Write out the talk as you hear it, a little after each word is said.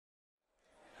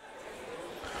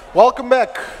Welcome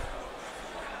back.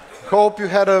 Hope you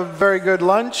had a very good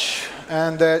lunch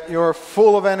and that you're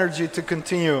full of energy to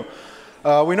continue.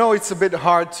 We know it's a bit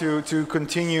hard to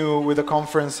continue with the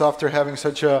conference after having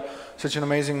such an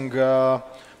amazing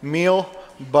meal,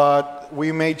 but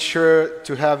we made sure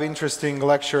to have interesting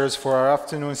lectures for our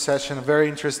afternoon session, a very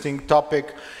interesting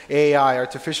topic, AI,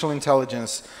 artificial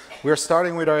intelligence. We're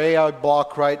starting with our AI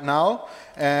block right now,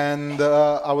 and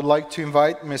I would like to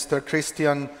invite Mr.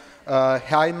 Christian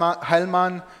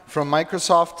Heilmann from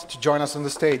Microsoft to join us on the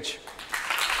stage.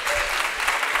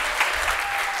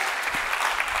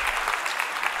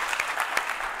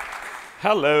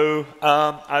 Hello.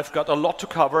 I've got a lot to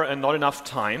cover and not enough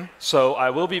time, so I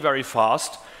will be very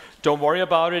fast. Don't worry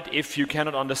about it. If you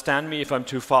cannot understand me, if I'm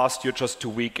too fast, you're just too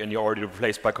weak and you're already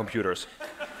replaced by computers.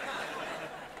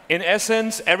 In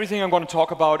essence, everything I'm going to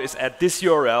talk about is at this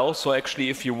URL, so actually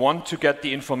if you want to get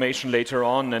the information later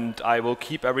on, and I will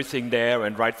keep everything there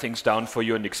and write things down for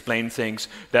you and explain things,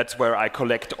 that's where I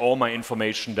collect all my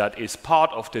information that is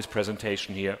part of this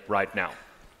presentation here right now.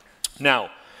 Now,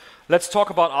 let's talk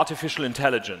about artificial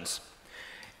intelligence.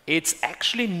 It's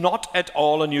actually not at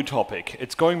all a new topic.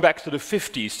 It's going back to the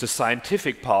 50s. The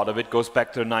scientific part of it goes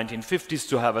back to the 1950s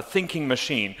to have a thinking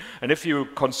machine. And if you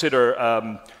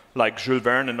consider like Jules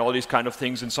Verne and all these kind of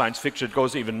things in science fiction, it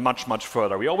goes even much, much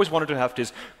further. We always wanted to have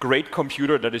this great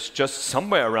computer that is just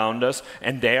somewhere around us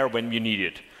and there when we need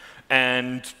it.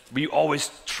 And we always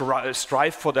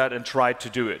strive for that and try to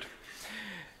do it.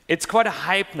 It's quite a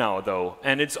hype now, though,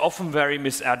 and it's often very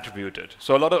misattributed.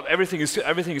 So a lot of everything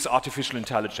is artificial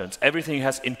intelligence. Everything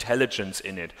has intelligence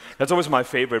in it. That's always my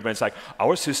favorite when it's like,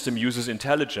 our system uses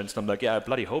intelligence. And I'm like, yeah, I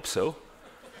bloody hope so.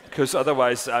 Because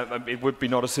otherwise it would be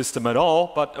not a system at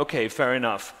all, but okay, fair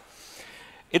enough.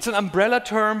 It's an umbrella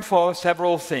term for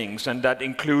several things, and that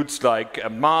includes like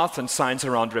math and science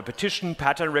around repetition,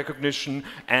 pattern recognition,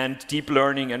 and deep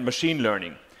learning and machine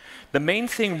learning. The main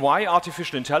thing why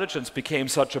artificial intelligence became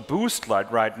such a boost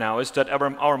right now is that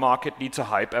our market needs a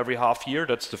hype every half year.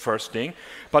 That's the first thing.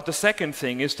 But the second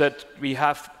thing is that we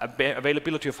have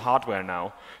availability of hardware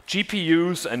now.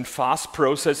 GPUs and fast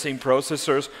processing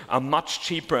processors are much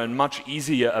cheaper and much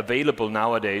easier available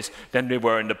nowadays than they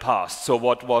were in the past. So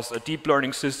what was a deep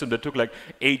learning system that took like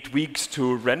 8 weeks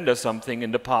to render something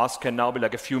in the past can now be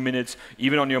like a few minutes,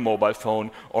 even on your mobile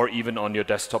phone or even on your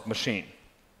desktop machine.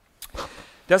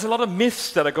 There's a lot of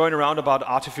myths that are going around about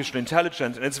artificial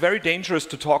intelligence, and it's very dangerous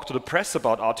to talk to the press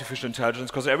about artificial intelligence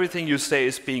because everything you say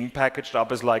is being packaged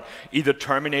up as like either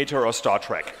Terminator or Star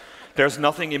Trek. There's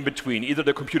nothing in between. Either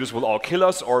the computers will all kill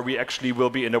us, or we actually will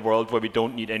be in a world where we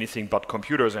don't need anything but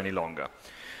computers any longer.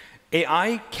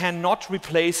 AI cannot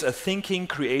replace a thinking,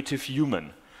 creative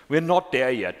human. We're not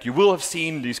there yet. You will have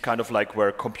seen these kind of like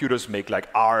where computers make like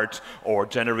art or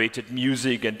generated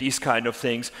music and these kind of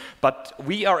things, but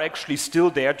we are actually still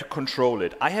there to control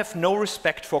it. I have no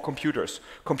respect for computers.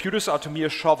 Computers are to me a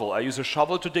shovel. I use a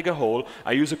shovel to dig a hole.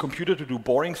 I use a computer to do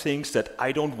boring things that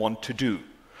I don't want to do.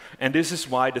 And this is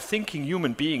why the thinking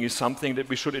human being is something that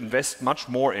we should invest much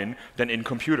more in than in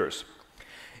computers.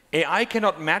 AI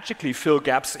cannot magically fill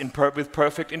gaps with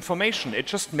perfect information. It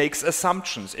just makes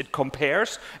assumptions. It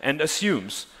compares and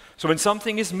assumes. So when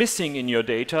something is missing in your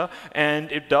data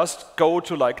and it does go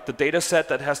to like the data set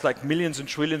that has like millions and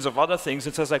trillions of other things,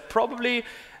 it says like probably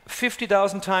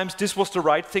 50,000 times this was the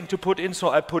right thing to put in, so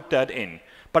I put that in.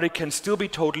 But it can still be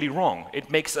totally wrong. It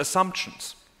makes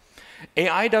assumptions.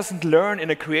 AI doesn't learn in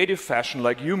a creative fashion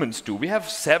like humans do. We have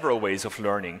several ways of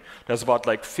learning. There's about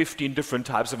like 15 different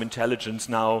types of intelligence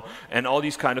now and all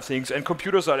these kind of things. And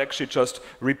computers are actually just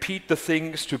repeat the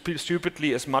thing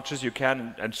stupidly as much as you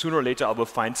can, and sooner or later I will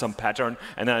find some pattern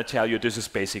and then I tell you this is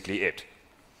basically it.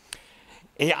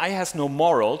 AI has no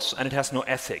morals and it has no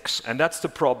ethics, and that's the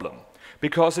problem.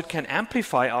 Because it can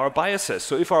amplify our biases.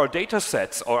 So if our data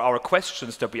sets or our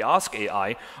questions that we ask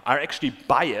AI are actually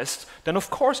biased, then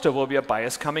of course there will be a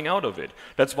bias coming out of it.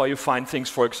 That's why you find things,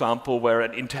 for example, where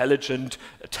an intelligent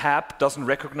tab doesn't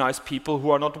recognize people who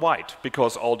are not white,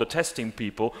 because all the testing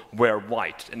people were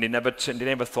white, and they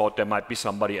never thought there might be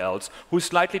somebody else who's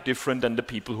slightly different than the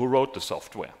people who wrote the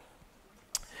software.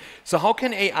 So how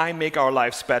can AI make our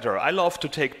lives better? I love to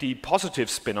take the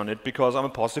positive spin on it because I'm a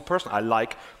positive person. I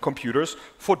like computers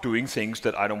for doing things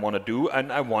that I don't want to do,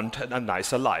 and I want a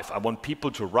nicer life. I want people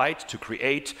to write, to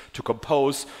create, to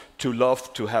compose, to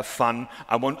love, to have fun.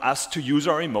 I want us to use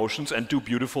our emotions and do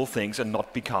beautiful things and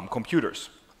not become computers.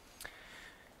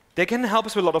 They can help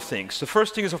us with a lot of things. The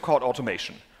first thing is, of course,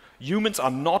 automation. Humans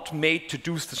are not made to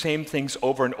do the same things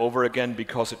over and over again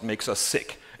because it makes us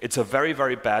sick. It's a very,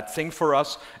 very bad thing for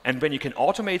us. And when you can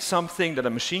automate something that a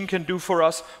machine can do for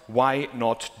us, why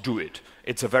not do it?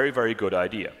 It's a very, very good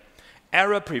idea.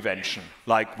 Error prevention,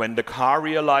 like when the car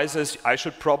realizes I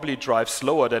should probably drive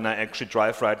slower than I actually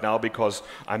drive right now because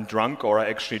I'm drunk or I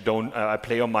actually don't, I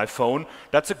play on my phone.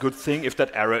 That's a good thing if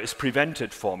that error is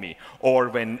prevented for me. Or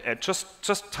when just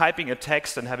typing a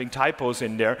text and having typos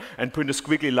in there and putting the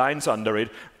squiggly lines under it,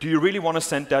 do you really want to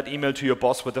send that email to your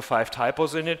boss with the 5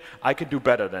 typos in it? I can do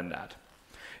better than that.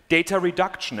 Data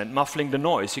reduction and muffling the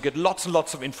noise. You get lots and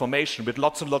lots of information with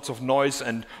lots and lots of noise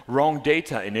and wrong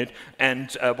data in it. And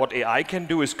what AI can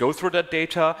do is go through that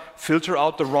data, filter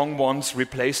out the wrong ones,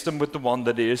 replace them with the one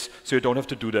that is, so you don't have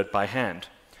to do that by hand.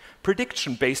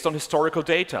 Prediction based on historical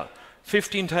data.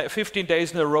 15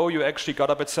 days in a row, you actually got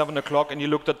up at 7 o'clock and you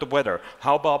looked at the weather.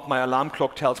 How about my alarm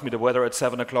clock tells me the weather at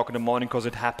 7 o'clock in the morning because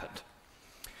it happened?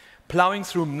 Plowing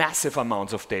through massive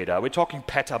amounts of data. We're talking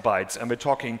petabytes, and we're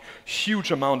talking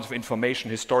huge amounts of information,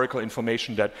 historical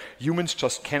information that humans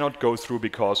just cannot go through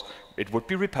because it would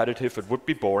be repetitive, it would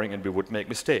be boring, and we would make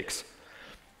mistakes.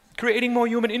 Creating more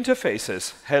human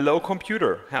interfaces. Hello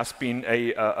Computer has been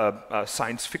a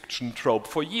science fiction trope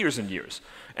for years and years.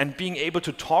 And being able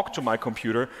to talk to my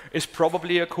computer is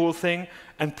probably a cool thing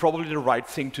and probably the right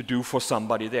thing to do for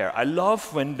somebody there. I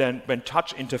love when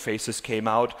touch interfaces came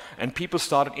out and people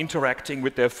started interacting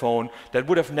with their phone that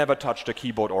would have never touched a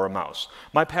keyboard or a mouse.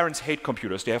 My parents hate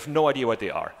computers. They have no idea what they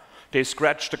are. They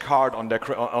scratch the card on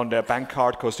their bank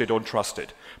card because they don't trust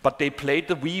it. But they played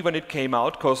the Wii when it came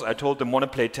out because I told them, want to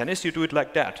play tennis? You do it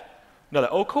like that. And they're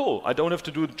like, oh, cool. I don't have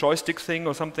to do the joystick thing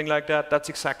or something like that. That's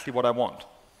exactly what I want.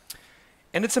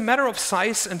 And it's a matter of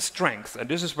size and strength. And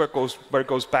this is where it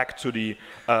goes back to the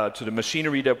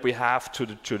machinery that we have, to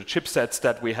the chipsets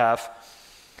that we have.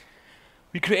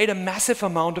 We create a massive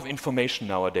amount of information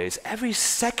nowadays. Every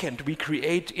second we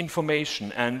create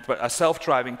information, and a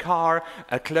self-driving car,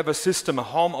 a clever system, a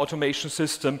home automation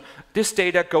system, this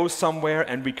data goes somewhere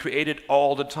and we create it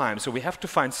all the time. So we have to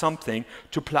find something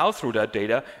to plow through that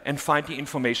data and find the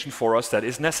information for us that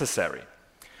is necessary.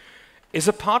 Is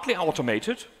it partly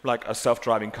automated, like a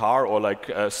self-driving car or like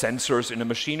sensors in a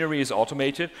machinery is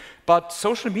automated, but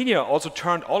social media also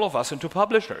turned all of us into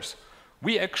publishers.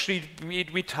 We actually,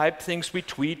 we type things, we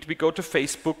tweet, we go to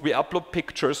Facebook, we upload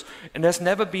pictures, and there's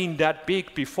never been that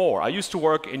big before. I used to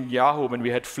work in Yahoo when we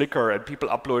had Flickr, and people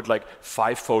upload like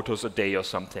 5 photos a day or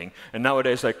something. And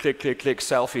nowadays, like click, click, click,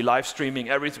 selfie, live streaming,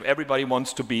 everybody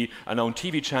wants to be an own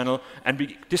TV channel,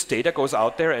 and this data goes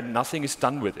out there and nothing is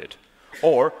done with it.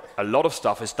 Or a lot of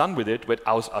stuff is done with it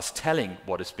without us telling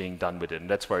what is being done with it, and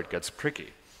that's where it gets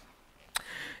tricky.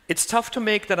 It's tough to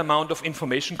make that amount of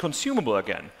information consumable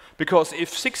again, because if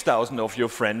 6,000 of your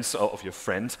friends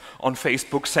on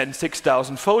Facebook send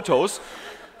 6,000 photos,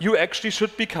 you actually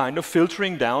should be kind of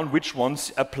filtering down which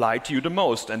ones apply to you the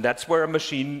most, and that's where a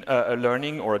machine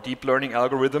learning or a deep learning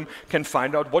algorithm can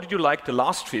find out what did you like the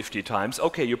last 50 times.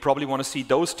 Okay, you probably want to see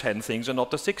those 10 things and not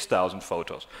the 6,000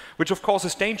 photos, which of course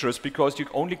is dangerous because you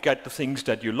only get the things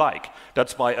that you like.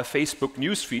 That's why a Facebook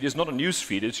newsfeed is not a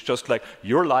newsfeed, it's just like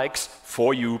your likes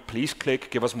for you, please click,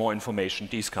 give us more information,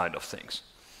 these kind of things.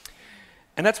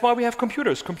 And that's why we have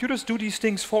computers. Computers do these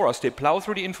things for us. They plow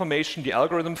through the information, the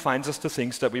algorithm finds us the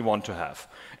things that we want to have.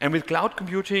 And with cloud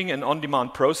computing and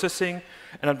on-demand processing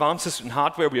and advances in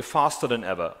hardware, we are faster than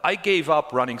ever. I gave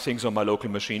up running things on my local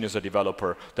machine as a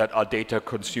developer that are data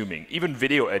consuming. Even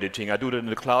video editing, I do that in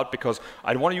the cloud because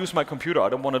I want to use my computer. I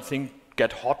don't want to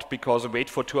get hot because I wait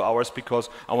for 2 hours because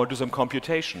I want to do some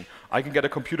computation. I can get a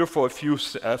computer for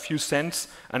a few cents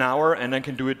an hour and I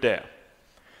can do it there.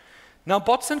 Now,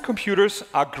 bots and computers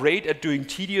are great at doing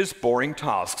tedious, boring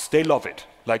tasks. They love it.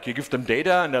 Like, you give them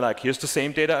data, and they're like, here's the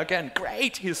same data again.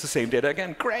 Great! Here's the same data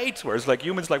again. Great! Whereas, like,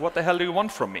 humans, like, what the hell do you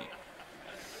want from me?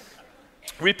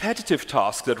 Repetitive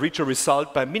tasks that reach a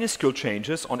result by minuscule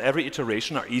changes on every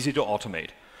iteration are easy to automate.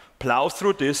 Plow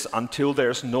through this until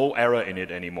there's no error in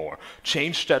it anymore.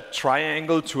 Change that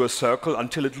triangle to a circle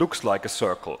until it looks like a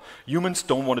circle. Humans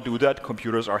don't want to do that.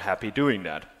 Computers are happy doing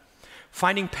that.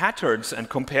 Finding patterns and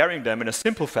comparing them in a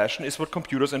simple fashion is what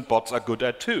computers and bots are good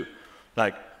at too.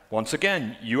 Like, once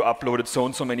again, you uploaded so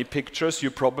and so many pictures, you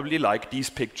probably like these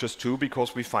pictures too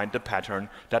because we find the pattern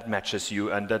that matches you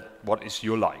and that what is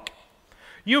you like.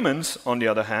 Humans, on the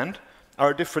other hand,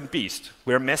 are a different beast.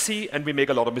 We're messy and we make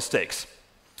a lot of mistakes.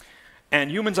 And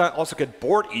humans also get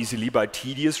bored easily by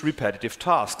tedious, repetitive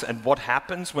tasks. And what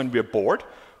happens when we're bored?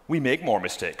 We make more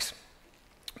mistakes.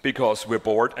 Because we're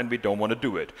bored and we don't want to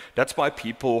do it. That's why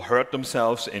people hurt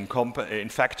themselves in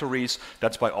factories.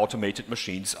 That's why automated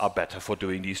machines are better for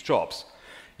doing these jobs.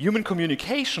 Human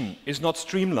communication is not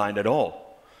streamlined at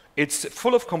all. It's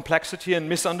full of complexity and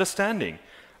misunderstanding.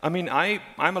 I mean,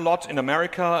 I'm a lot in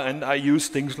America, and I use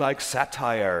things like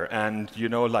satire and, you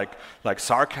know, like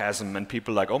sarcasm, and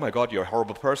people like, oh my God, you're a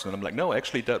horrible person. And I'm like, no,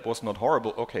 actually, that was not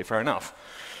horrible. Okay, fair enough.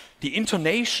 The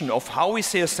intonation of how we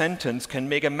say a sentence can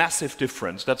make a massive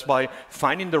difference. That's why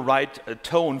finding the right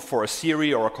tone for a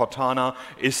Siri or a Cortana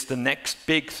is the next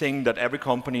big thing that every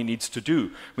company needs to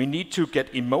do. We need to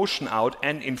get emotion out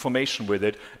and information with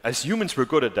it. As humans, we're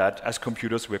good at that. As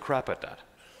computers, we're crap at that.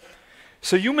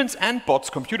 So humans and bots,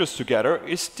 computers together,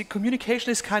 the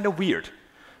communication is kind of weird.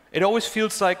 It always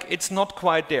feels like it's not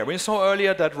quite there. We saw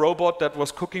earlier that robot that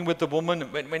was cooking with the woman,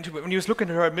 when he was looking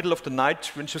at her in the middle of the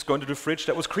night when she was going to the fridge,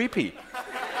 that was creepy.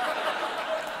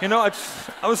 You know,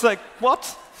 I was like,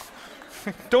 what?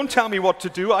 Don't tell me what to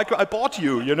do, I bought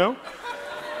you, you know?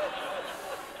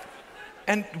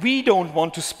 And we don't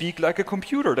want to speak like a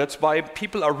computer. That's why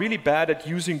people are really bad at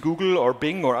using Google or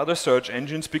Bing or other search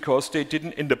engines, because they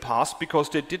didn't, in the past, because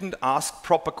they didn't ask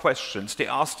proper questions. They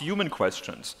asked human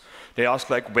questions. They asked,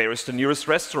 like, where is the nearest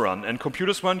restaurant? And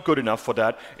computers weren't good enough for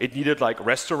that. It needed, like,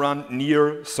 restaurant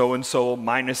near so-and-so,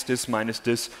 minus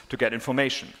this, to get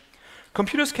information.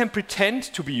 Computers can pretend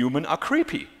to be human are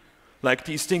creepy. Like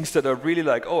these things that are really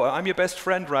like, oh, I'm your best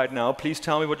friend right now, please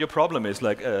tell me what your problem is.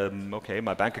 Like, okay,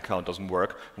 my bank account doesn't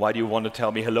work. Why do you want to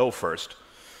tell me hello first?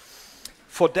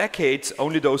 For decades,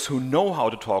 only those who know how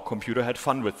to talk computer had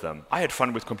fun with them. I had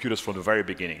fun with computers from the very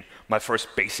beginning. My first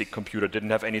basic computer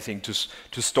didn't have anything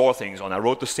to store things on. I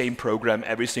wrote the same program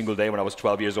every single day when I was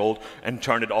 12 years old and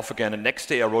turned it off again, and next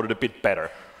day I wrote it a bit better.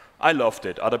 I loved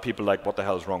it. Other people like, what the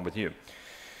hell is wrong with you?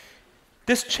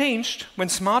 This changed when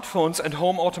smartphones and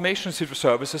home automation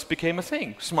services became a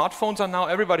thing. Smartphones are now,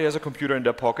 everybody has a computer in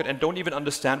their pocket and don't even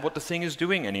understand what the thing is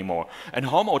doing anymore. And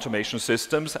home automation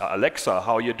systems, Alexa,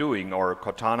 how are you doing? Or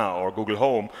Cortana or Google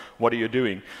Home, what are you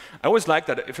doing? I always liked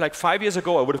that. If like 5 years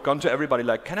ago I would have gone to everybody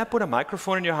like, can I put a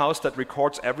microphone in your house that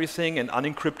records everything and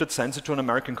unencrypted sends it to an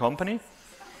American company?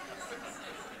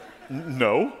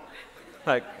 No.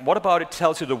 Like, what about it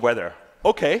tells you the weather?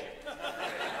 Okay.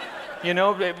 You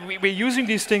know, we're using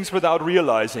these things without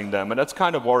realizing them, and that's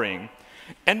kind of worrying.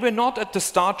 And we're not at the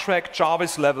Star Trek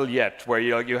Jarvis level yet, where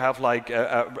you have like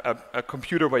a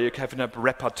computer where you can have a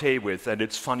repartee with, and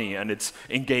it's funny and it's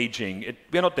engaging.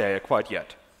 We're not there quite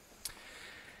yet.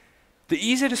 The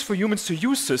easier it is for humans to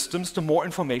use systems, the more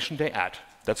information they add.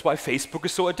 That's why Facebook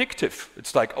is so addictive.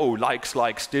 It's like, oh, likes,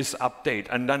 this, update.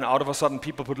 And then out of a sudden,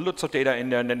 people put lots of data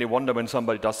in there, and then they wonder when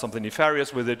somebody does something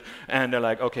nefarious with it. And they're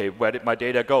like, okay, where did my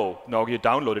data go? Now you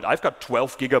download it. I've got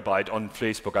 12 gigabytes on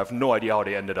Facebook. I have no idea how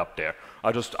they ended up there.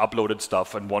 I just uploaded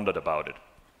stuff and wondered about it.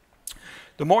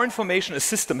 The more information a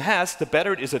system has, the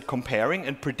better it is at comparing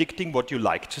and predicting what you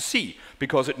like to see,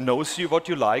 because it knows you what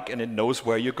you like, and it knows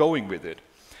where you're going with it.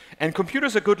 And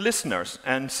computers are good listeners,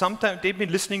 and sometimes they've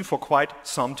been listening for quite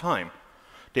some time.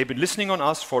 They've been listening on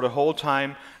us for the whole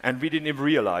time, and we didn't even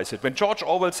realize it. When George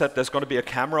Orwell said there's going to be a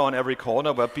camera on every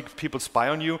corner where people spy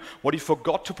on you, what he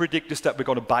forgot to predict is that we're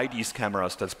going to buy these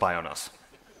cameras that spy on us.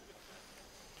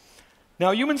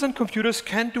 Now, humans and computers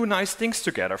can do nice things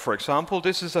together. For example,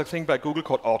 this is a thing by Google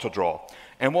called AutoDraw.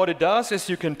 And what it does is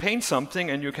you can paint something,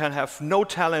 and you can have no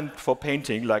talent for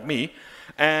painting like me,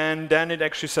 and then it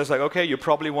actually says like, okay, you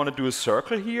probably want to do a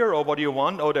circle here, or what do you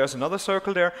want? Oh, there's another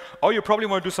circle there. Oh, you probably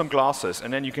want to do some glasses.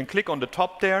 And then you can click on the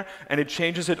top there, and it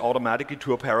changes it automatically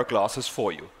to a pair of glasses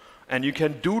for you. And you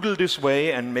can doodle this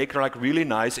way and make like really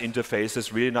nice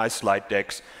interfaces, really nice slide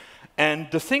decks. And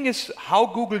the thing is, how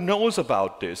Google knows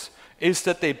about this is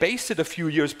that they based it a few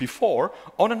years before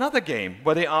on another game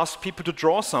where they asked people to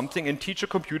draw something and teach a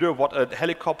computer what a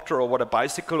helicopter or what a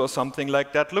bicycle or something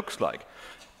like that looks like.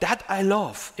 That I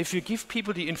love. If you give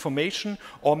people the information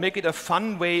or make it a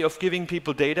fun way of giving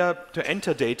people data to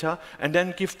enter data and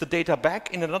then give the data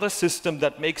back in another system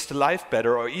that makes the life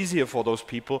better or easier for those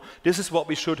people, this is what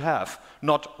we should have.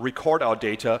 Not record our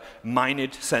data, mine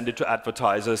it, send it to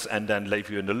advertisers, and then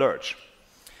leave you in the lurch.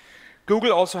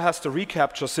 Google also has the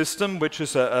reCAPTCHA system, which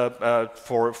is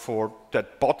for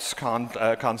that bots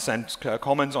can't send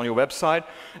comments on your website.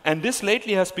 And this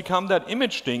lately has become that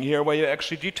image thing here where you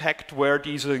actually detect where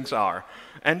these things are.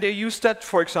 And they use that,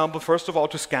 for example, first of all,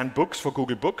 to scan books for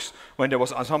Google Books. When there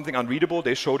was something unreadable,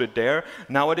 they showed it there.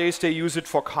 Nowadays, they use it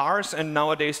for cars, and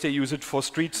nowadays they use it for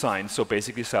street signs. So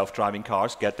basically, self-driving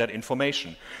cars get that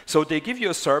information. So they give you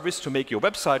a service to make your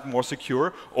website more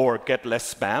secure or get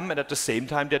less spam, and at the same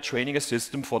time, they're training a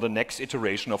system for the next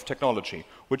iteration of technology,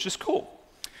 which is cool.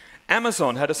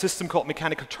 Amazon had a system called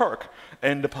Mechanical Turk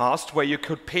in the past where you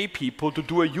could pay people to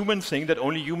do a human thing that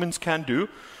only humans can do.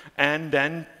 and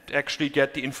then actually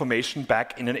get the information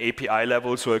back in an API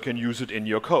level so you can use it in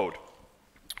your code.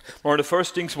 One of the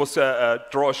first things was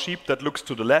draw a sheep that looks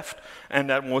to the left, and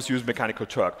that was use Mechanical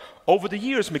Turk. Over the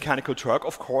years, Mechanical Turk,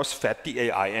 of course, fed the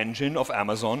AI engine of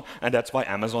Amazon, and that's why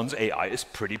Amazon's AI is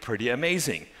pretty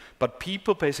amazing. But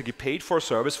people basically paid for a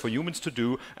service for humans to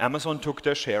do. Amazon took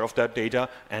their share of that data,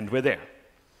 and we're there.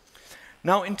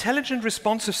 Now, intelligent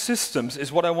responsive systems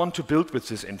is what I want to build with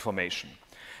this information.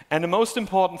 And the most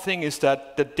important thing is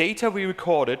that the data we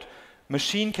recorded,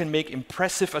 machine can make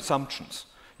impressive assumptions.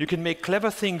 You can make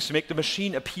clever things to make the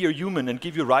machine appear human and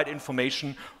give you right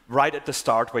information right at the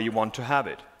start where you want to have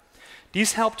it.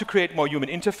 These help to create more human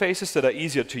interfaces that are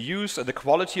easier to use, and the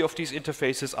quality of these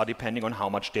interfaces are depending on how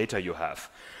much data you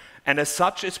have. And as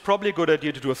such, it's probably a good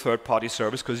idea to do a third-party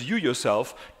service, because you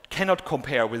yourself cannot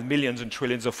compare with millions and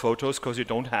trillions of photos because you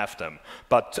don't have them.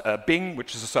 But Bing,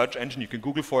 which is a search engine, you can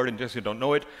Google for it in case you don't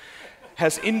know it,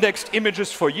 has indexed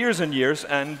images for years and years,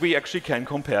 and we actually can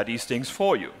compare these things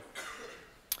for you.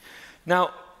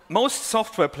 Now, most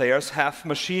software players have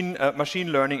machine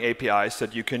learning APIs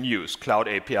that you can use, cloud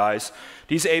APIs.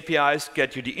 These APIs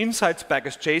get you the insights back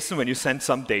as JSON when you send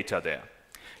some data there.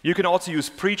 You can also use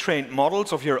pre-trained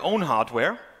models of your own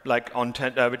hardware, like with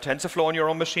TensorFlow on your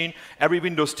own machine. Every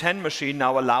Windows 10 machine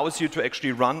now allows you to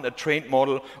actually run a trained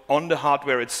model on the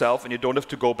hardware itself, and you don't have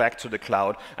to go back to the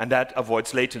cloud, and that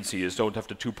avoids latency. You don't have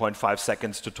the 2.5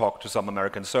 seconds to talk to some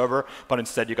American server, but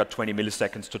instead you got 20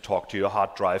 milliseconds to talk to your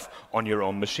hard drive on your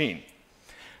own machine.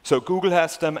 So Google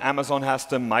has them, Amazon has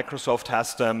them, Microsoft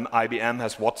has them, IBM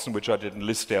has Watson, which I didn't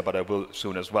list there, but I will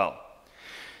soon as well.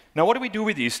 Now, what do we do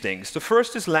with these things? The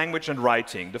first is language and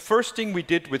writing. The first thing we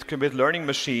did with learning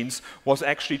machines was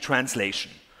actually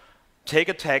translation. Take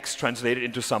a text, translate it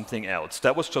into something else.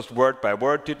 That was just word by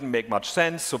word, didn't make much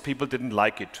sense, so people didn't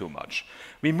like it too much.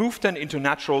 We moved then into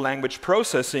natural language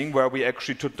processing, where we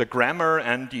actually took the grammar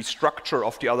and the structure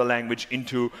of the other language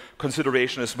into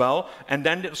consideration as well, and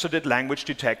then also did language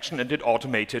detection and did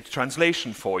automated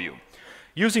translation for you.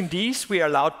 Using these, we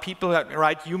allowed people to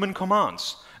write human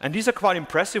commands. And these are quite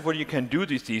impressive when you can do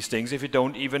these things if you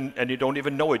don't even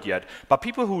know it yet. But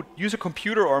people who use a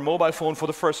computer or a mobile phone for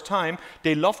the first time,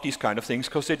 they love these kind of things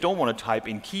because they don't want to type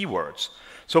in keywords.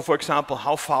 So for example,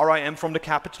 how far I am from the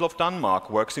capital of Denmark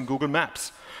works in Google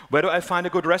Maps. Where do I find a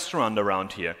good restaurant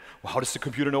around here? Well, how does the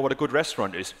computer know what a good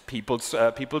restaurant is?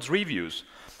 People's reviews.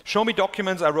 Show me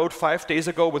documents I wrote 5 days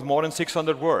ago with more than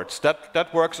 600 words.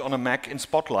 That works on a Mac in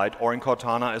Spotlight or in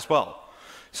Cortana as well.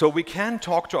 So we can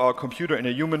talk to our computer in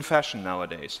a human fashion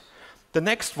nowadays. The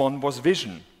next one was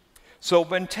vision. So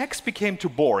when text became too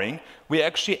boring, we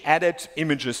actually added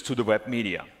images to the web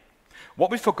media.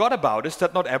 What we forgot about is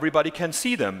that not everybody can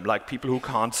see them. Like people who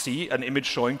can't see an image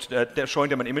showing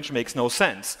them an image makes no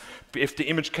sense. If the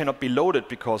image cannot be loaded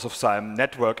because of some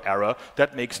network error,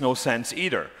 that makes no sense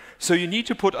either. So you need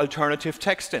to put alternative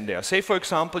text in there. Say, for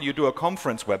example, you do a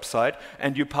conference website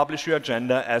and you publish your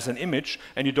agenda as an image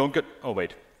and you don't get... Oh,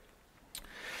 wait.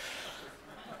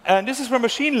 And this is where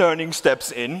machine learning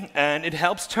steps in, and it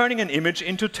helps turning an image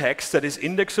into text that is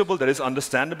indexable, that is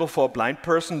understandable for a blind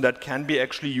person, that can be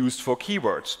actually used for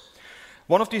keywords.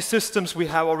 One of these systems we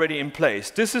have already in place.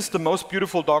 This is the most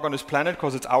beautiful dog on this planet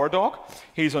because it's our dog.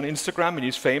 He's on Instagram and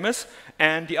he's famous.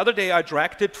 And the other day I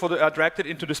dragged it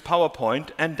into this PowerPoint,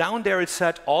 and down there it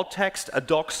said, alt text, a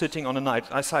dog sitting on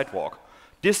a sidewalk.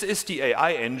 This is the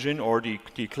AI engine or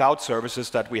the cloud services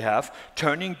that we have,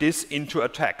 turning this into a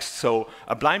text. So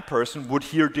a blind person would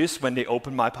hear this when they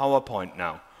open my PowerPoint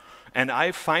now. And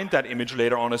I find that image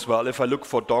later on as well. If I look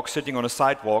for dog sitting on a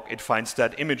sidewalk, it finds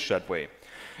that image that way.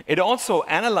 It also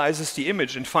analyzes the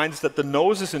image and finds that the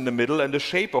nose is in the middle and the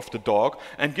shape of the dog,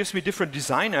 and gives me different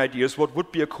design ideas what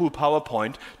would be a cool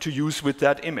PowerPoint to use with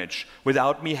that image,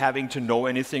 without me having to know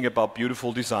anything about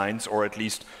beautiful designs, or at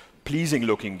least pleasing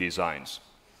looking designs.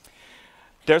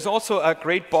 There's also a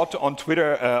great bot on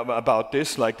Twitter about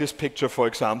this, like this picture, for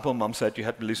example. Mom said you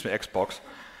had to release my Xbox.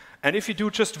 And if you do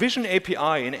just Vision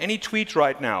API in any tweet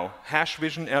right now,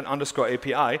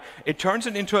 #vision_API, it turns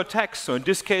it into a text. So in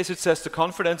this case, it says the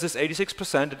confidence is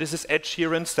 86%, that this is Ed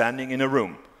Sheeran standing in a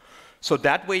room. So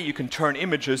that way you can turn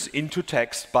images into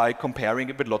text by comparing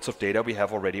it with lots of data we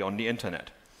have already on the internet.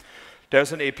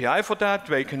 There's an API for that,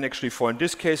 where you can actually, in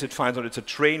this case, it finds out it's a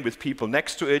train with people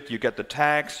next to it. You get the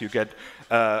tags, you get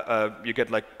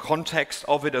like context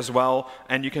of it as well,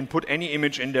 and you can put any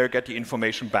image in there, get the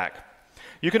information back.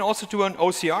 You can also do an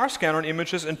OCR scan on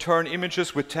images and turn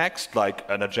images with text, like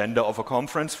an agenda of a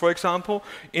conference, for example,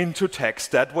 into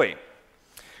text that way.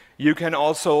 You can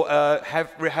also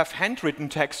have handwritten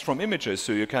text from images,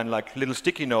 so you can like little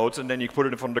sticky notes, and then you put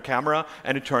it in front of the camera,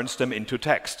 and it turns them into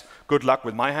text. Good luck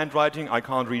with my handwriting. I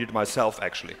can't read it myself,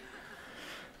 actually.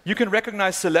 You can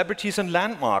recognize celebrities and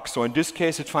landmarks. So in this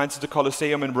case, it finds the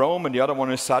Colosseum in Rome, and the other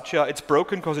one is Satya. It's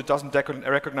broken because it doesn't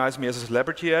recognize me as a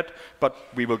celebrity yet, but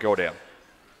we will go there.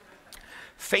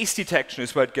 Face detection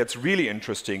is where it gets really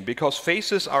interesting, because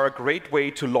faces are a great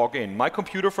way to log in. My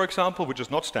computer, for example, which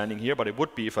is not standing here, but it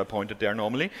would be if I pointed there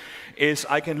normally, is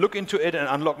I can look into it and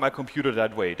unlock my computer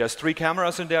that way. There's 3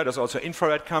 cameras in there. There's also an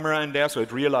infrared camera in there, so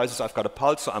it realizes I've got a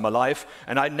pulse, so I'm alive,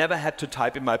 and I never had to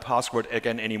type in my password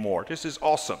again anymore. This is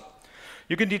awesome.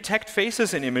 You can detect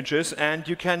faces in images, and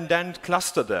you can then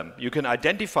cluster them. You can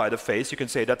identify the face. You can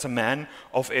say that's a man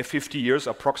of 50 years,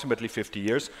 approximately 50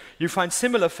 years. You find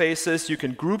similar faces. You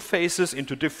can group faces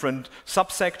into different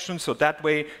subsections, so that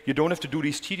way you don't have to do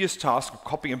these tedious tasks of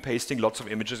copying and pasting lots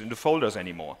of images into folders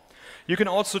anymore. You can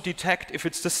also detect if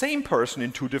it's the same person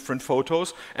in 2 different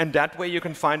photos, and that way you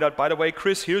can find out, by the way,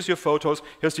 Chris, here's your photos,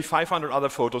 here's the 500 other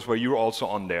photos where you're also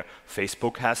on there.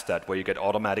 Facebook has that, where you get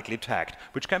automatically tagged,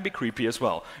 which can be creepy as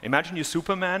well. Imagine you're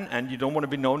Superman and you don't want to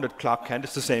be known that Clark Kent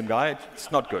is the same guy.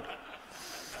 It's not good.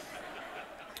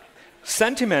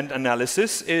 Sentiment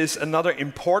analysis is another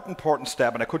important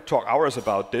step, and I could talk hours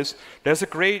about this. There's a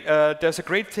great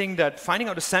thing that finding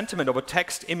out the sentiment of a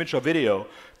text, image, or video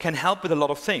can help with a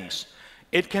lot of things.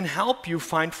 It can help you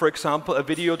find, for example, a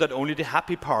video that only the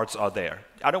happy parts are there.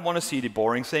 I don't want to see the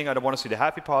boring thing. I don't want to see the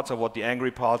happy parts. I want the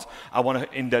angry parts. I want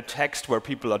to, in that text where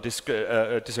people are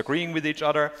disagreeing with each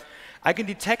other. I can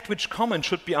detect which comment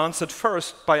should be answered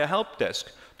first by a help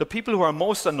desk. The people who are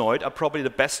most annoyed are probably the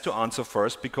best to answer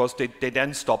first, because they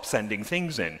then stop sending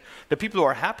things in. The people who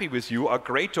are happy with you are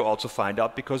great to also find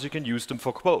out, because you can use them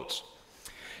for quotes.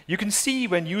 You can see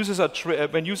when users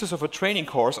of a training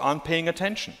course aren't paying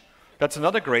attention. That's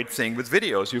another great thing with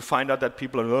videos. You find out that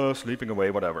people are sleeping away,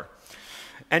 whatever.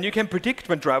 And you can predict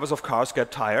when drivers of cars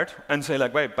get tired and say,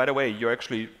 like, wait, by the way,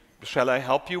 shall I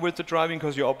help you with the driving,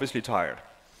 because you're obviously tired.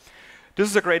 This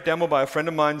is a great demo by a friend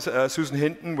of mine, Susan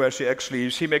Hinton, where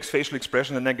she makes facial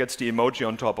expression and then gets the emoji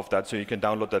on top of that, so you can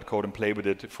download that code and play with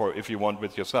it if you want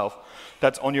with yourself.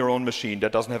 That's on your own machine.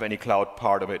 That doesn't have any cloud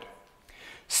part of it.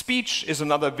 Speech is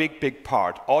another big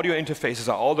part. Audio interfaces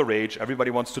are all the rage. Everybody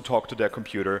wants to talk to their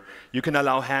computer. You can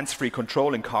allow hands-free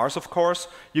control in cars, of course.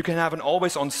 You can have an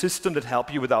always-on system that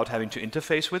helps you without having to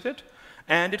interface with it.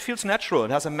 And it feels natural.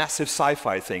 It has a massive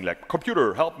sci-fi thing, like,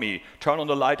 computer, help me, turn on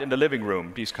the light in the living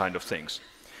room, these kind of things.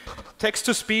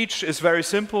 Text-to-speech is very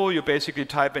simple. You basically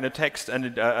type in a text,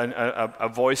 and a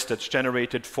voice that's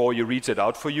generated for you reads it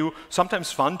out for you.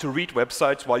 Sometimes fun to read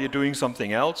websites while you're doing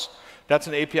something else. That's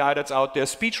an API that's out there.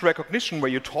 Speech recognition,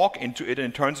 where you talk into it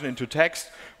and it turns it into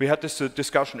text. We had this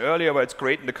discussion earlier, where it's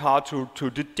great in the car to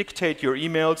dictate your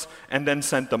emails and then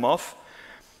send them off.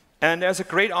 And there's a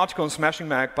great article on Smashing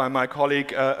Mag by my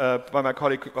colleague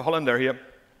Hollander here,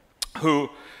 who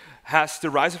has the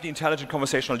rise of the intelligent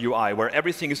conversational UI, where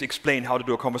everything is explained how to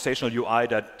do a conversational UI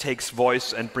that takes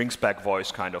voice and brings back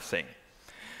voice kind of thing.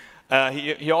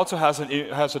 He also has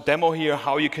a demo here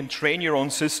how you can train your own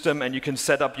system, and you can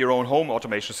set up your own home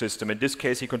automation system. In this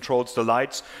case, he controls the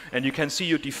lights, and you can see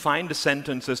you define the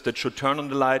sentences that should turn on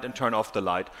the light and turn off the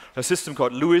light. A system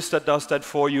called Lewis that does that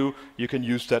for you. You can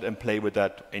use that and play with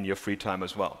that in your free time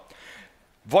as well.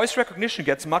 Voice recognition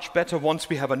gets much better once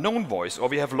we have a known voice, or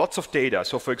we have lots of data.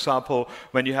 So for example,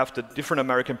 when you have the different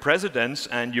American presidents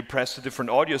and you press the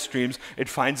different audio streams, it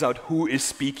finds out who is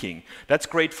speaking. That's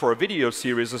great for a video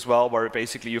series as well, where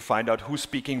basically you find out who's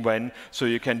speaking when, so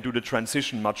you can do the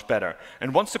transition much better.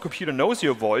 And once the computer knows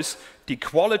your voice, the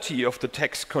quality of the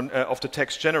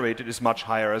text generated is much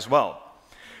higher as well.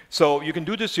 So you can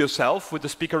do this yourself with the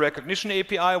speaker recognition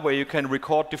API, where you can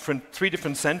record 3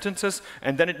 different sentences,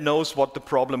 and then it knows what the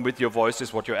problem with your voice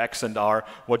is, what your accent are,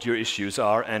 what your issues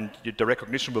are, and the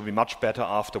recognition will be much better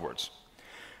afterwards.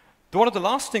 One of the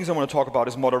last things I want to talk about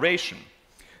is moderation.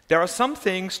 There are some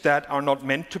things that are not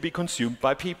meant to be consumed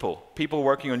by people. People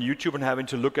working on YouTube and having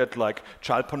to look at like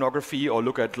child pornography or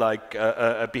look at like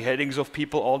beheadings of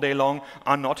people all day long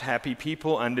are not happy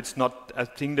people, and it's not a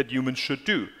thing that humans should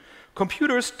do.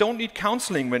 Computers don't need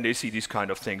counseling when they see these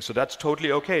kind of things, so that's totally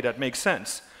okay, that makes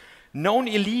sense. Known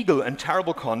illegal and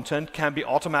terrible content can be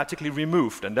automatically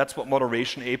removed, and that's what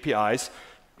moderation APIs,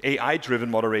 AI-driven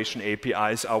moderation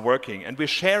APIs are working, and we're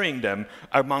sharing them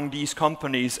among these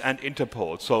companies and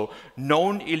Interpol. So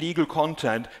known illegal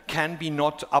content can be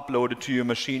not uploaded to your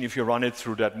machine if you run it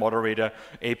through that moderator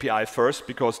API first,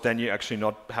 because then you actually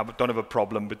don't have a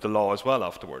problem with the law as well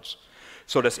afterwards.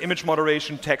 So there's image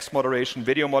moderation, text moderation,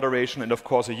 video moderation, and of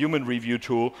course a human review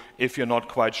tool if you're not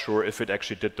quite sure if it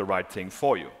actually did the right thing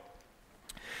for you.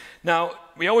 Now,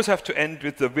 we always have to end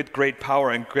with great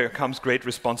power and comes great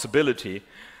responsibility.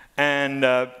 And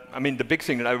I mean, the big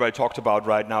thing that everybody talked about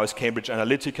right now is Cambridge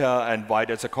Analytica and why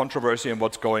there's a controversy and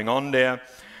what's going on there.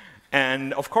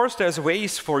 And of course, there's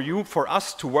ways for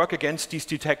us to work against these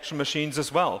detection machines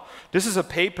as well. This is a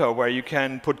paper where you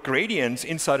can put gradients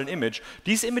inside an image.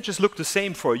 These images look the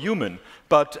same for a human,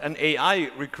 but an AI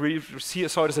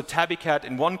saw it as a tabby cat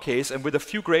in one case, and with a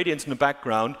few gradients in the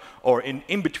background, or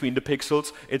in between the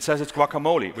pixels, it says it's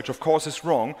guacamole, which of course is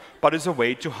wrong, but is a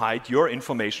way to hide your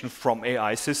information from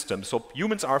AI systems. So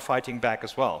humans are fighting back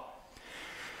as well.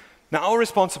 Now, our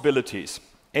responsibilities.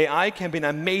 AI can be an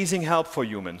amazing help for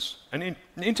humans. An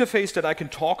interface that I can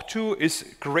talk to is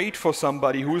great for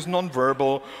somebody who is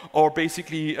nonverbal, or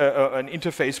basically an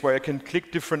interface where I can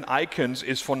click different icons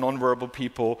is for nonverbal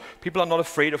people. People are not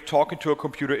afraid of talking to a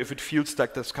computer if it feels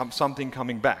like there's something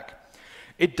coming back.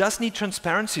 It does need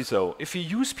transparency though. If you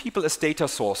use people as data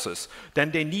sources,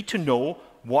 then they need to know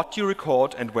what you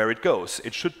record and where it goes.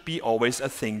 It should be always a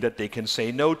thing that they can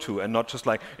say no to, and not just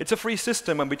like, it's a free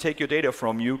system and we take your data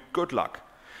from you, good luck.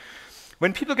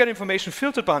 When people get information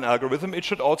filtered by an algorithm, it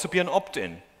should also be an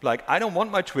opt-in. Like, I don't want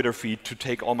my Twitter feed to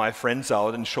take all my friends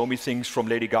out and show me things from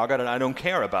Lady Gaga that I don't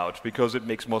care about, because it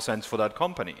makes more sense for that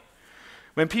company.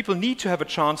 When people need to have a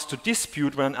chance to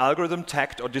dispute when an algorithm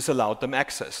tagged or disallowed them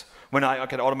access. When I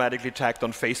get automatically tagged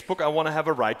on Facebook, I want to have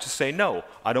a right to say no.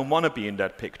 I don't want to be in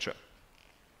that picture.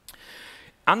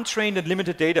 Untrained and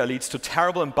limited data leads to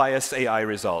terrible and biased AI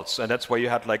results, and that's why you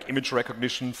had like image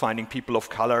recognition finding people of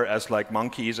color as like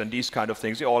monkeys and these kind of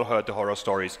things. You all heard the horror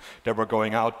stories that were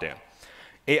going out there.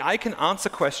 AI can answer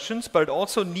questions, but it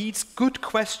also needs good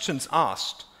questions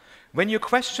asked. When your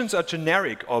questions are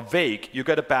generic or vague, you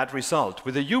get a bad result.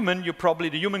 With a human, the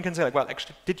human can say like, well,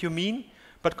 actually, did you mean?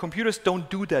 But computers don't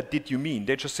do that, did you mean?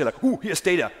 They just say like, ooh, here's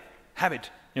data, have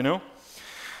it, you know?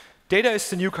 Data is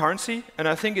the new currency, and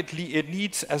I think it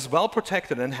needs as well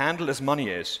protected and handled as money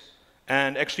is.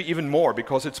 And actually even more,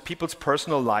 because it's people's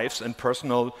personal lives and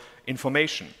personal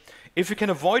information. If you can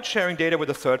avoid sharing data with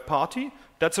a third party,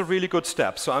 that's a really good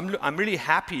step. So I'm really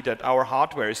happy that our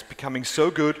hardware is becoming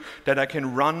so good that I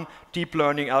can run deep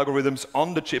learning algorithms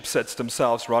on the chipsets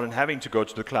themselves rather than having to go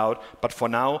to the cloud. But for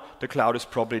now, the cloud is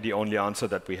probably the only answer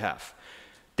that we have.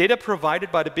 Data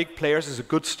provided by the big players is a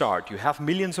good start. You have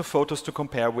millions of photos to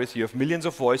compare with, you have millions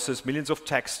of voices, millions of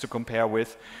texts to compare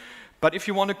with. But if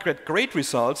you want to get great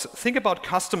results, think about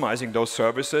customizing those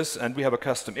services, and we have a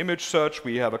custom image search,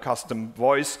 we have a custom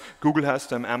voice, Google has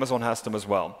them, Amazon has them as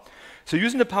well. So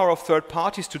using the power of third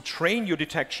parties to train your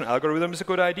detection algorithm is a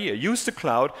good idea. Use the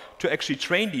cloud to actually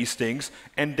train these things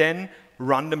and then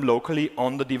run them locally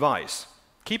on the device.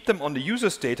 Keep them on the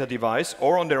user's data device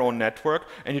or on their own network,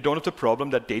 and you don't have the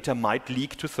problem that data might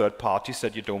leak to third parties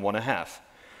that you don't want to have.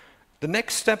 The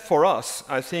next step for us,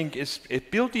 I think, is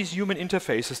build these human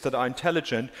interfaces that are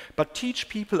intelligent, but teach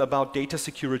people about data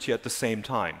security at the same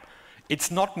time.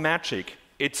 It's not magic.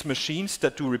 It's machines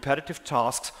that do repetitive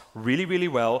tasks really, really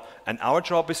well, and our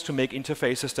job is to make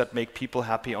interfaces that make people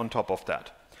happy on top of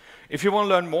that. If you want to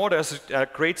learn more, there's a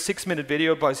great 6-minute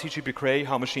video by C.G. Becrae,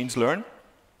 How Machines Learn.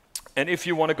 And if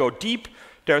you want to go deep,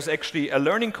 there's actually a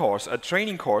learning course, a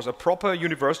training course, a proper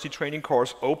university training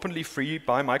course, openly free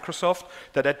by Microsoft,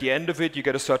 that at the end of it you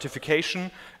get a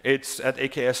certification. It's at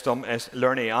AKS.com as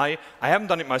Learn AI. I haven't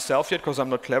done it myself yet because I'm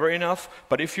not clever enough,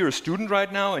 but if you're a student right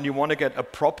now and you want to get a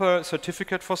proper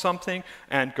certificate for something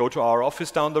and go to our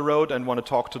office down the road and want to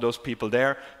talk to those people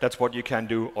there, that's what you can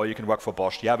do, or you can work for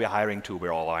Bosch. Yeah, we're hiring too,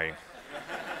 we're all hiring.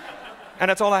 And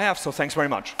that's all I have, so thanks very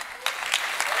much.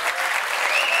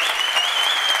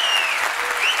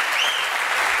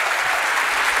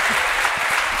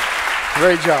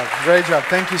 Great job, great job.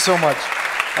 Thank you so much.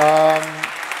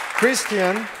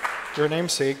 Christian, your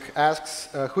namesake, asks,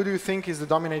 who do you think is the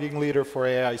dominating leader for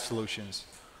AI solutions?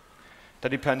 That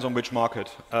depends on which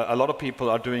market. A lot of people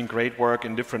are doing great work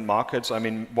in different markets. I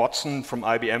mean, Watson from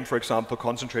IBM, for example,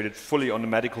 concentrated fully on the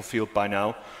medical field by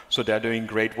now. So they're doing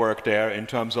great work there. In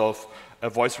terms of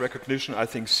voice recognition, I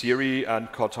think Siri and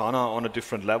Cortana are on a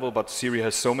different level, but Siri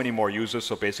has so many more users,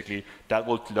 so basically that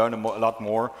will learn a lot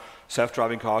more.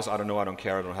 Self-driving cars, I don't know, I don't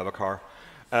care, I don't have a car.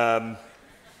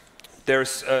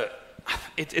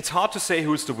 It's hard to say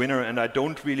who's the winner, and I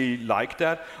don't really like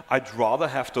that. I'd rather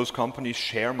have those companies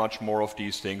share much more of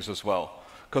these things as well.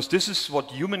 Because this is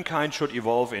what humankind should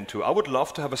evolve into. I would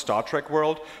love to have a Star Trek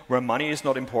world where money is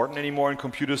not important anymore and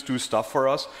computers do stuff for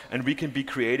us, and we can be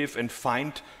creative and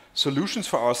find solutions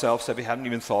for ourselves that we hadn't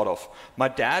even thought of. My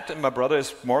dad and my brother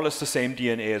is more or less the same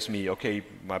DNA as me. Okay,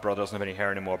 my brother doesn't have any hair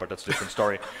anymore, but that's a different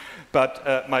story.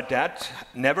 But my dad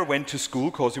never went to school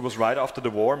because he was right after the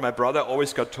war. My brother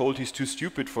always got told he's too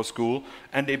stupid for school,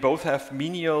 and they both have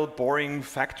menial, boring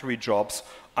factory jobs.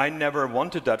 I never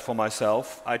wanted that for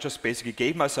myself. I just basically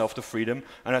gave myself the freedom,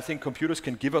 and I think computers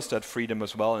can give us that freedom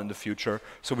as well in the future,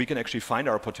 so we can actually find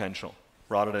our potential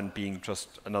rather than being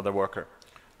just another worker.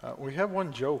 We have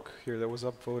one joke here that was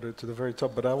upvoted to the very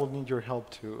top, but I will need your help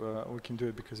to. We can do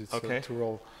it because it's okay. To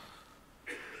roll.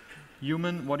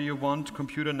 Human, what do you want?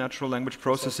 Computer, natural language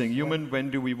processing. Human,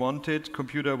 when do we want it?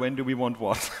 Computer, when do we want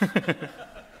what?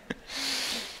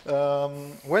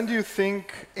 When do you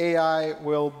think AI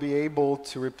will be able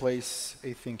to replace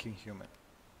a thinking human?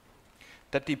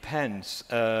 That depends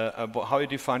about how you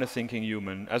define a thinking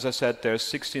human. As I said, there's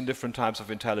 16 different types of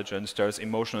intelligence. There's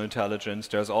emotional intelligence.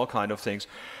 There's all kind of things.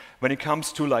 When it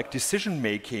comes to like decision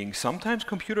making, sometimes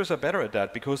computers are better at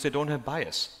that because they don't have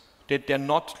bias. They're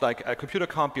not like a computer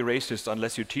can't be racist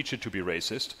unless you teach it to be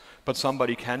racist, but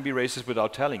somebody can be racist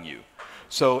without telling you.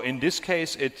 So in this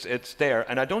case, it's there.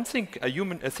 And I don't think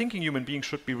a thinking human being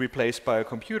should be replaced by a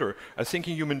computer. A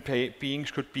thinking human being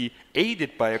should be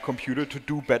aided by a computer to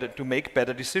do better, to make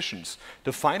better decisions.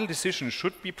 The final decision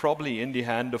should be probably in the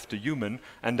hand of the human,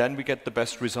 and then we get the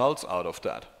best results out of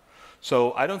that.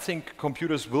 So I don't think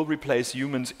computers will replace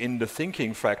humans in the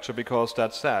thinking fracture because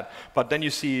that's that. But then you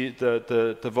see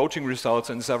the voting results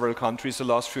in several countries the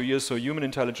last few years, so human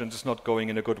intelligence is not going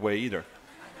in a good way either.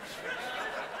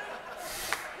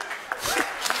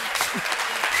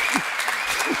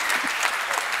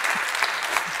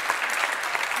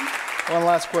 One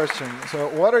last question. So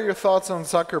what are your thoughts on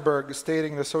Zuckerberg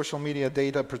stating that social media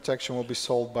data protection will be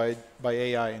solved by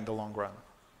AI in the long run?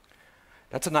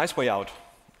 That's a nice way out.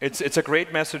 It's a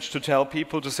great message to tell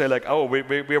people to say like, oh,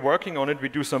 we're working on it. We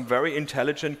do some very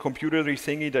intelligent computery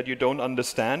thingy that you don't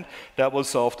understand. That will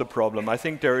solve the problem. I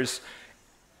think there is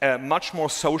much more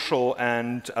social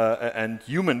and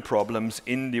human problems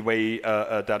in the way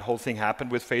that whole thing happened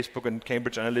with Facebook and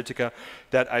Cambridge Analytica,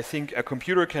 that I think a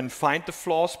computer can find the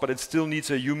flaws, but it still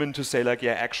needs a human to say like,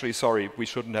 yeah, actually, sorry, we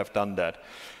shouldn't have done that.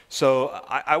 So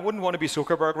I wouldn't want to be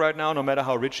Zuckerberg right now, no matter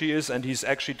how rich he is, and he's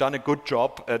actually done a good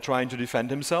job trying to defend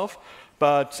himself.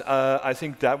 But I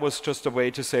think that was just a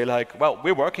way to say like, well,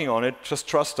 we're working on it, just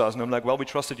trust us. And I'm like, well, we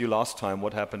trusted you last time,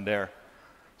 what happened there?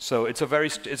 So it's a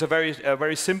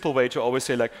very simple way to always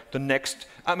say like the next.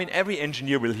 I mean, every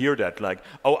engineer will hear that like,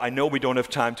 oh, I know we don't have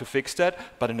time to fix that,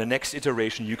 but in the next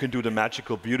iteration you can do the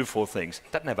magical, beautiful things.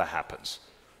 That never happens.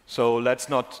 So let's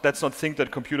not think that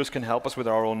computers can help us with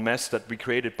our own mess that we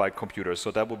created by computers.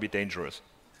 So that would be dangerous.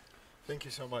 Thank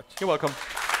you so much. You're welcome.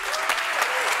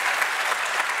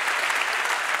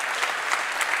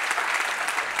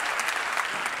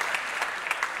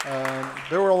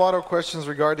 There were a lot of questions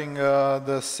regarding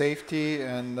the safety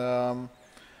and a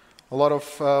lot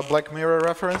of Black Mirror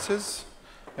references.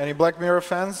 Any Black Mirror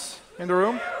fans in the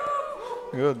room?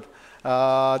 Good.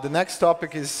 The next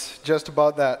topic is just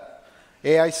about that,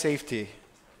 AI safety.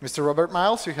 Mr. Robert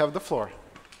Miles, you have the floor.